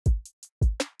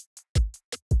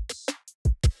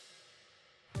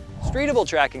Streetable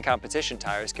track and competition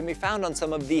tires can be found on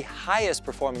some of the highest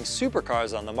performing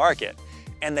supercars on the market,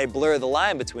 and they blur the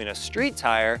line between a street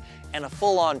tire and a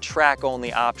full-on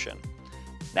track-only option.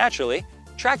 Naturally,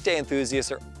 track day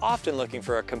enthusiasts are often looking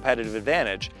for a competitive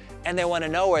advantage, and they want to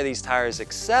know where these tires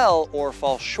excel or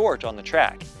fall short on the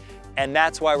track. And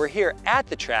that's why we're here at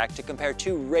the track to compare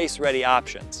two race-ready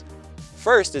options.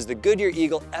 First is the Goodyear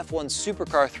Eagle F1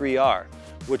 SuperCar 3R,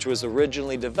 which was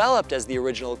originally developed as the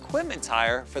original equipment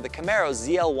tire for the Camaro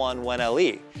ZL1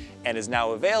 1LE, and is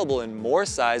now available in more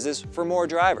sizes for more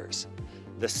drivers.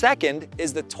 The second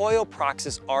is the Toyo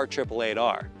Proxes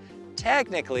R888R.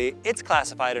 Technically, it's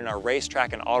classified in our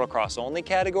Racetrack and Autocross only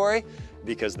category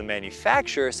because the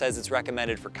manufacturer says it's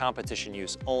recommended for competition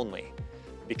use only.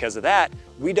 Because of that,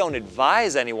 we don't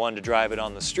advise anyone to drive it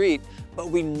on the street, but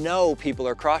we know people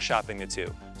are cross-shopping the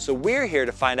two. So we're here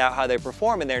to find out how they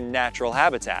perform in their natural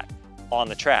habitat, on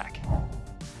the track.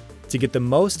 To get the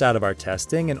most out of our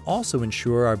testing and also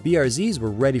ensure our BRZs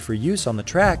were ready for use on the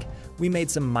track, we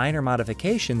made some minor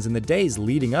modifications in the days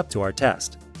leading up to our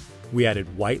test. We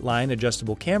added white line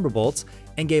adjustable camber bolts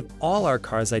and gave all our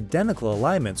cars identical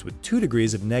alignments with 2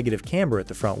 degrees of negative camber at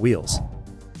the front wheels.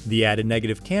 The added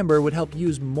negative camber would help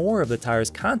use more of the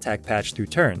tire's contact patch through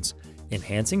turns,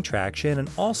 enhancing traction and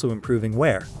also improving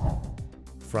wear.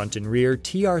 Front and rear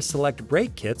TR Select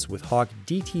brake kits with Hawk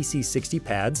DTC60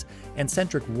 pads and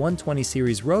Centric 120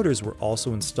 series rotors were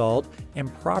also installed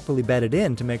and properly bedded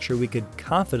in to make sure we could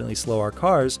confidently slow our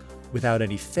cars without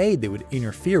any fade that would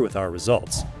interfere with our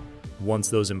results. Once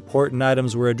those important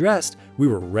items were addressed, we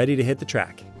were ready to hit the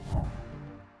track.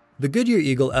 The Goodyear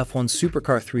Eagle F1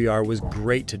 SuperCar 3R was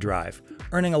great to drive,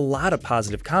 earning a lot of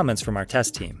positive comments from our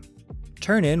test team.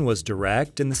 Turn-in was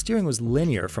direct and the steering was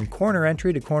linear from corner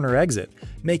entry to corner exit,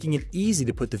 making it easy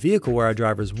to put the vehicle where our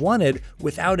drivers wanted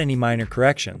without any minor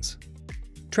corrections.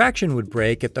 Traction would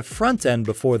brake at the front end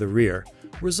before the rear,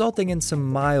 resulting in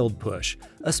some mild push,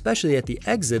 especially at the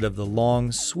exit of the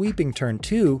long, sweeping turn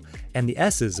 2 and the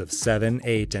S's of 7,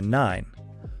 8, and 9.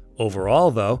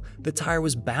 Overall, though, the tire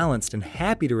was balanced and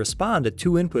happy to respond to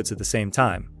 2 inputs at the same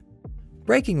time.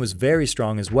 Braking was very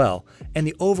strong as well, and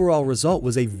the overall result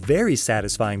was a very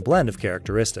satisfying blend of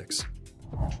characteristics.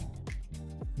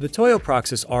 The Toyo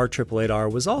Proxes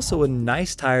R888R was also a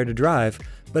nice tire to drive,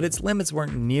 but its limits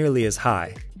weren't nearly as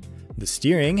high. The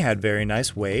steering had very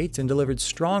nice weight and delivered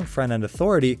strong front-end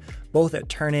authority both at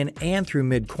turn-in and through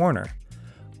mid-corner.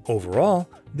 Overall,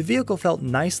 the vehicle felt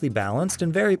nicely balanced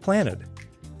and very planted.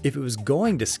 If it was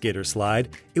going to skid or slide,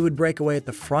 it would break away at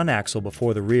the front axle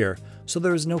before the rear, so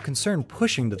there was no concern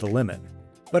pushing to the limit.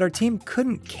 But our team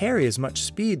couldn't carry as much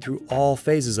speed through all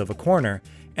phases of a corner,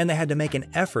 and they had to make an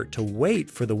effort to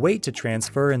wait for the weight to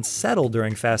transfer and settle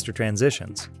during faster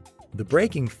transitions. The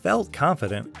braking felt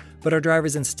confident, but our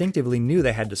drivers instinctively knew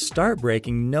they had to start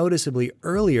braking noticeably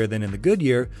earlier than in the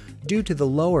Goodyear due to the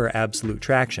lower absolute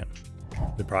traction.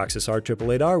 The Proxes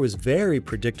R888R was very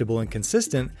predictable and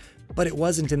consistent, but it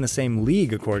wasn't in the same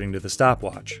league according to the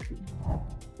stopwatch.